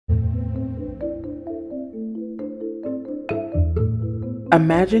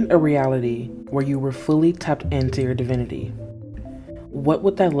Imagine a reality where you were fully tapped into your divinity. What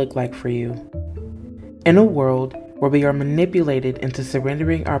would that look like for you? In a world where we are manipulated into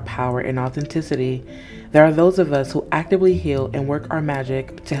surrendering our power and authenticity, there are those of us who actively heal and work our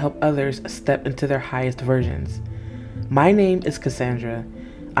magic to help others step into their highest versions. My name is KaSandra.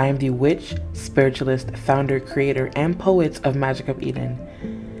 I am the witch, spiritualist, founder, creator, and poet of Magic of Eden.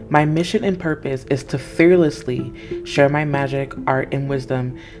 My mission and purpose is to fearlessly share my magic, art, and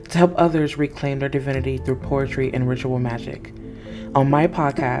wisdom to help others reclaim their divinity through poetry and ritual magic. On my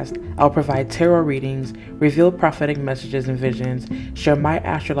podcast, I'll provide tarot readings, reveal prophetic messages and visions, share my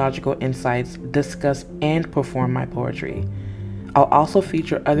astrological insights, discuss and perform my poetry. I'll also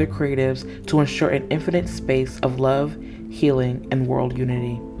feature other creatives to ensure an infinite space of love, healing, and world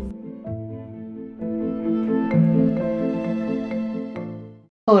unity.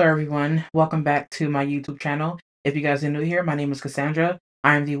 Hello, everyone. Welcome back to my YouTube channel. If you guys are new here, my name is KaSandra.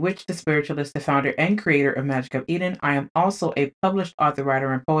 I am the witch, the spiritualist, the founder, and creator of Magic of Eden. I am also a published author,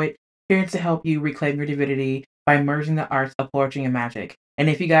 writer, and poet, here to help you reclaim your divinity by merging the arts of poetry and magic. And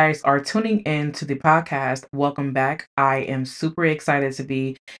if you guys are tuning in to the podcast, welcome back. I am super excited to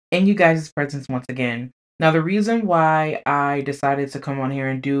be in you guys' presence once again. Now, the reason why I decided to come on here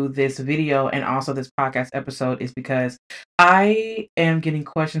and do this video and also this podcast episode is because I am getting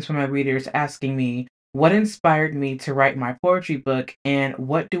questions from my readers asking me what inspired me to write my poetry book and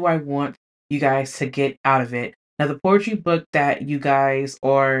what do I want you guys to get out of it. Now, the poetry book that you guys,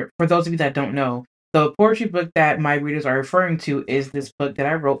 or for those of you that don't know, the poetry book that my readers are referring to is this book that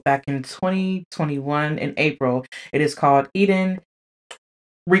I wrote back in 2021 in April. It is called Eden,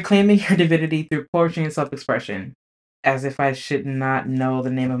 Reclaiming Your Divinity Through Poetry and Self-Expression. As if I should not know the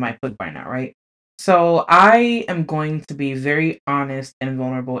name of my book by now, right? So I am going to be very honest and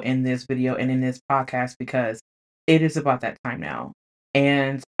vulnerable in this video and in this podcast because it is about that time now.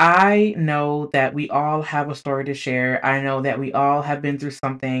 And I know that we all have a story to share. I know that we all have been through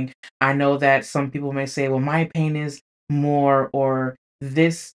something. I know that some people may say, well, my pain is more, or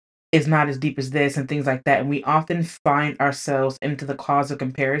this is not as deep as this, and things like that. And we often find ourselves into the cause of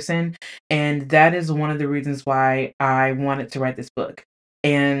comparison. And that is one of the reasons why I wanted to write this book.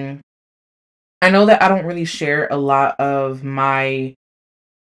 And I know that I don't really share a lot of my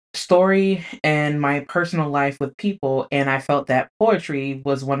story and my personal life with people, and I felt that poetry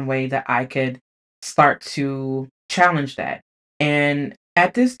was one way that I could start to challenge that. And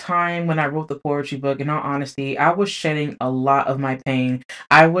at this time when I wrote the poetry book, in all honesty, I was shedding a lot of my pain.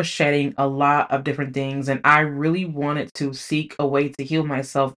 I was shedding a lot of different things, and I really wanted to seek a way to heal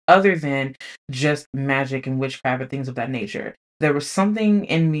myself other than just magic and witchcraft and things of that nature. There was something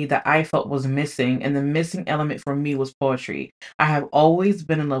in me that I felt was missing, and the missing element for me was poetry. I have always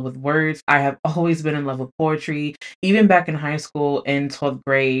been in love with words. I have always been in love with poetry, even back in high school in 12th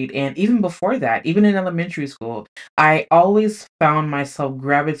grade, and even before that, even in elementary school. I always found myself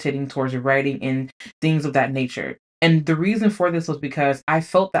gravitating towards writing and things of that nature. And the reason for this was because I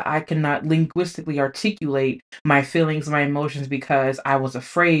felt that I could not linguistically articulate my feelings, my emotions, because I was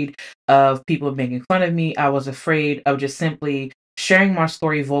afraid of people making fun of me. I was afraid of just simply sharing my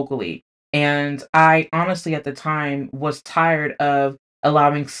story vocally. And I honestly, at the time, was tired of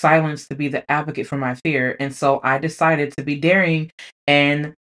allowing silence to be the advocate for my fear. And so I decided to be daring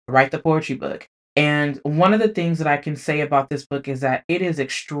and write the poetry book. And one of the things that I can say about this book is that it is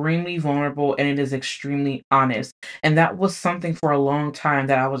extremely vulnerable and it is extremely honest. And that was something for a long time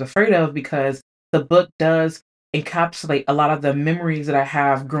that I was afraid of because the book does encapsulate a lot of the memories that I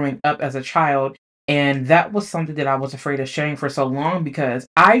have growing up as a child. And that was something that I was afraid of sharing for so long because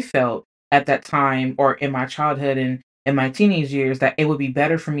I felt at that time or in my childhood and in my teenage years that it would be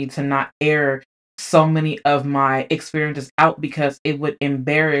better for me to not air so many of my experiences out because it would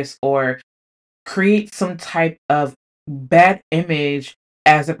embarrass or create some type of bad image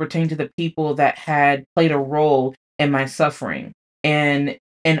as it pertained to the people that had played a role in my suffering. And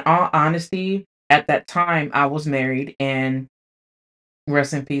in all honesty, at that time I was married, and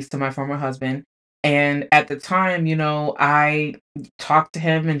rest in peace to my former husband. And at the time, I talked to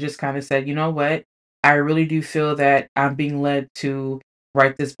him and just kind of said, you know what? I really do feel that I'm being led to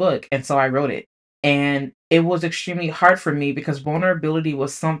write this book. And so I wrote it. And it was extremely hard for me because vulnerability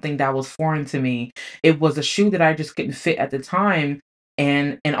was something that was foreign to me. It was a shoe that I just couldn't fit at the time.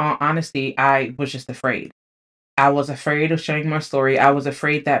 And in all honesty, I was just afraid. I was afraid of sharing my story. I was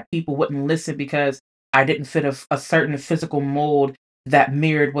afraid that people wouldn't listen because I didn't fit a certain physical mold that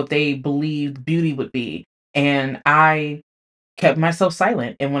mirrored what they believed beauty would be. And I kept myself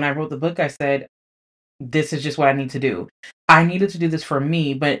silent. And when I wrote the book, I said, this is just what I need to do. I needed to do this for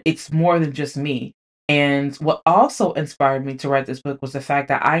me, but it's more than just me. And what also inspired me to write this book was the fact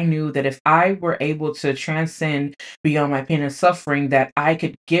that I knew that if I were able to transcend beyond my pain and suffering, that I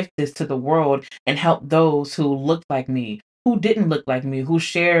could give this to the world and help those who look like me, who didn't look like me, who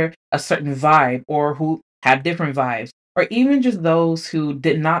share a certain vibe or who had different vibes, or even just those who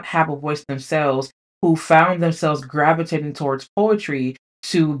did not have a voice themselves, who found themselves gravitating towards poetry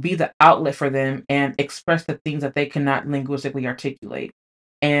to be the outlet for them and express the things that they cannot linguistically articulate.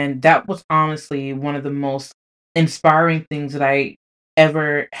 And that was honestly one of the most inspiring things that I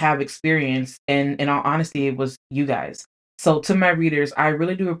ever have experienced. And in all honesty, it was you guys. So to my readers, I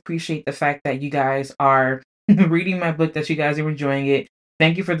really do appreciate the fact that you guys are reading my book, that you guys are enjoying it.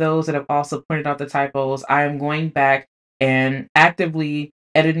 Thank you for those that have also pointed out the typos. I am going back and actively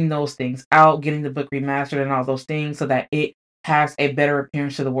editing those things out, getting the book remastered and all those things so that it has a better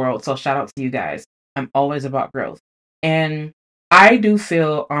appearance to the world. So shout out to you guys. I'm always about growth. And I do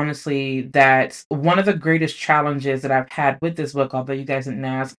feel honestly that one of the greatest challenges that I've had with this book, although you guys didn't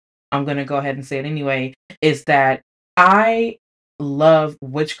ask, I'm gonna go ahead and say it anyway, is that I love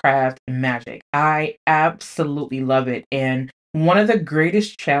witchcraft and magic. I absolutely love it. And one of the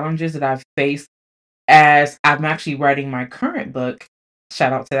greatest challenges that I've faced as I'm actually writing my current book,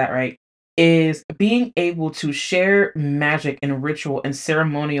 shout out to that, right? Is being able to share magic and ritual and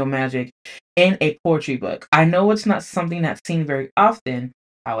ceremonial magic in a poetry book. I know it's not something that's seen very often.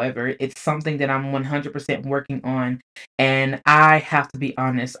 However, it's something that I'm 100% working on. And I have to be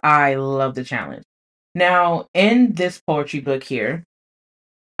honest, I love the challenge. Now, in this poetry book here,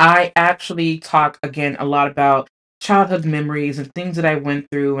 I actually talk again a lot about childhood memories and things that I went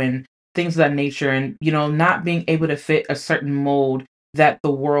through and things of that nature, and not being able to fit a certain mold that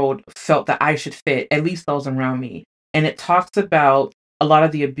the world felt that I should fit, at least those around me. And it talks about a lot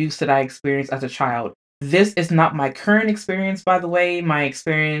of the abuse that I experienced as a child. This is not my current experience, by the way. My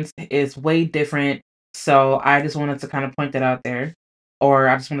experience is way different. So I just wanted to kind of point that out there, or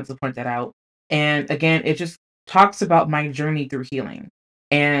I just wanted to point that out. And again, it just talks about my journey through healing.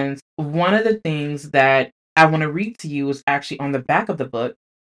 And one of the things that I want to read to you is actually on the back of the book.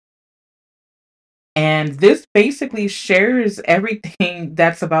 And this basically shares everything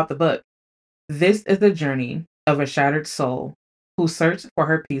that's about the book. This is the journey of a shattered soul who searched for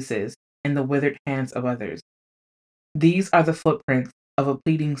her pieces in the withered hands of others. These are the footprints of a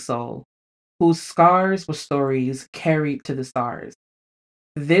pleading soul whose scars were stories carried to the stars.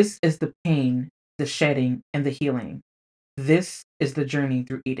 This is the pain, the shedding, and the healing. This is the journey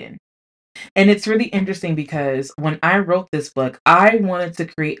through Eden. And it's really interesting because when I wrote this book, I wanted to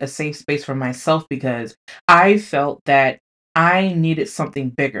create a safe space for myself because I felt that I needed something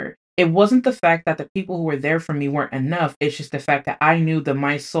bigger. It wasn't the fact that the people who were there for me weren't enough. It's just the fact that I knew that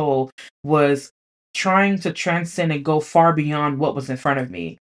my soul was trying to transcend and go far beyond what was in front of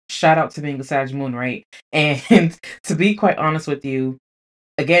me. Shout out to being a Sag Moon, right? And to be quite honest with you,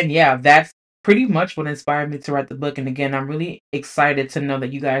 again, yeah, that's pretty much what inspired me to write the book. And again, I'm really excited to know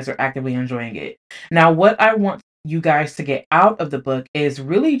that you guys are actively enjoying it. Now, what I want you guys to get out of the book is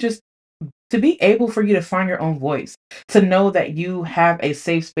really just to be able for you to find your own voice, to know that you have a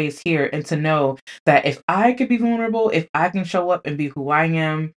safe space here, and to know that if I could be vulnerable, if I can show up and be who I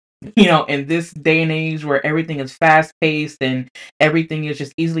am, in this day and age where everything is fast paced and everything is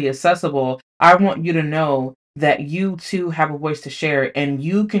just easily accessible, I want you to know that you too have a voice to share and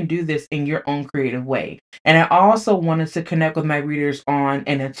you can do this in your own creative way. And I also wanted to connect with my readers on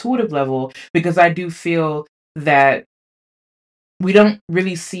an intuitive level because I do feel that we don't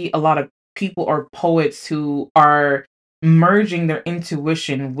really see a lot of people or poets who are merging their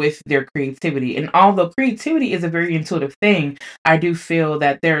intuition with their creativity. And although creativity is a very intuitive thing, I do feel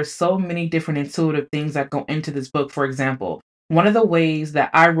that there are so many different intuitive things that go into this book. For example, one of the ways that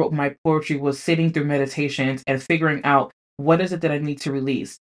I wrote my poetry was sitting through meditations and figuring out what is it that I need to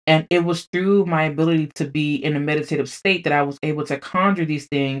release. And it was through my ability to be in a meditative state that I was able to conjure these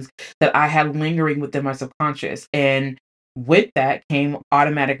things that I had lingering within my subconscious. And with that came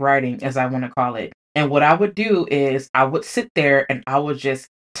automatic writing, as I want to call it. And what I would do is I would sit there and I would just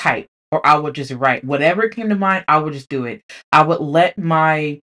type or I would just write. Whatever came to mind, I would just do it. I would let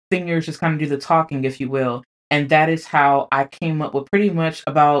my fingers just kind of do the talking, if you will. And that is how I came up with pretty much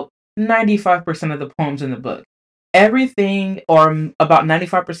about 95% of the poems in the book. Everything, or about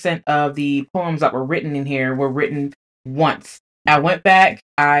 95% of the poems that were written in here were written once. I went back,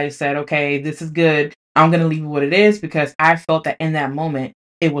 I said, okay, this is good. I'm going to leave it what it is because I felt that in that moment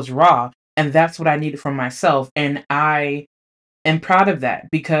it was raw and that's what I needed from myself. And I am proud of that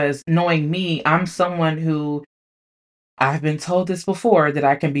because knowing me, I'm someone who I've been told this before that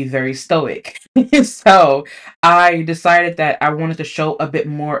I can be very stoic. So I decided that I wanted to show a bit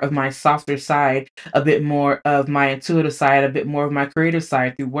more of my softer side, a bit more of my intuitive side, a bit more of my creative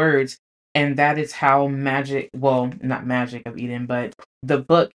side through words. And that is how not Magic of Eden, but the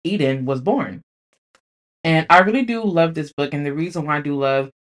book Eden was born. And I really do love this book, and the reason why I do love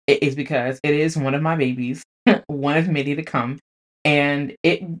it is because it is one of my babies, one of many to come, and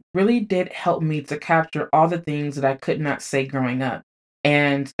it really did help me to capture all the things that I could not say growing up.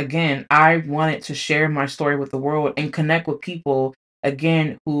 And again, I wanted to share my story with the world and connect with people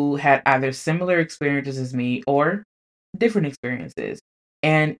again who had either similar experiences as me or different experiences.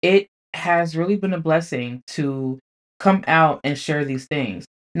 And it has really been a blessing to come out and share these things.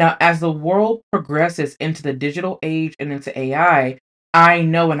 Now, as the world progresses into the digital age and into I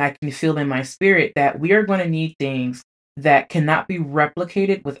know and I can feel in my spirit that we are going to need things that cannot be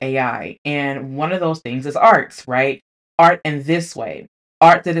replicated with AI. And one of those things is arts, right? Art in this way,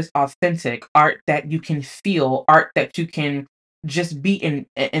 art that is authentic, art that you can feel, art that you can just be in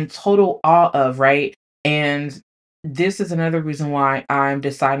total awe of, right? And this is another reason why I'm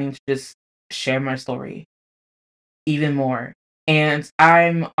deciding to just share my story even more. And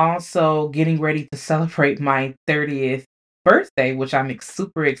I'm also getting ready to celebrate my 30th birthday, which I'm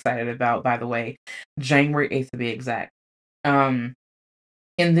super excited about, by the way, January 8th to be exact. Um,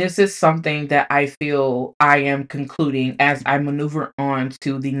 and this is something that I feel I am concluding as I maneuver on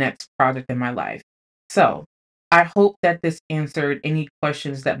to the next project in my life. So, I hope that this answered any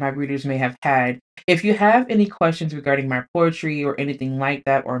questions that my readers may have had. If you have any questions regarding my poetry or anything like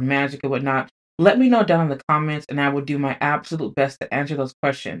that, or magic or whatnot, let me know down in the comments and I will do my absolute best to answer those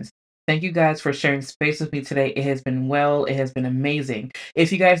questions. Thank you guys for sharing space with me today. It has been it has been amazing.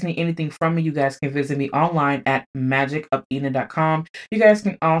 If you guys need anything from me, you guys can visit me online at magicofeden.com. You guys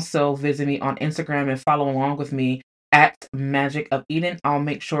can also visit me on Instagram and follow along with me at Magic of Eden. I'll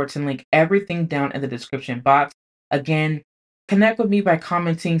make sure to link everything down in the description box. Again, connect with me by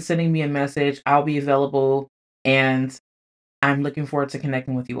commenting, sending me a message. I'll be available, and I'm looking forward to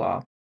connecting with you all.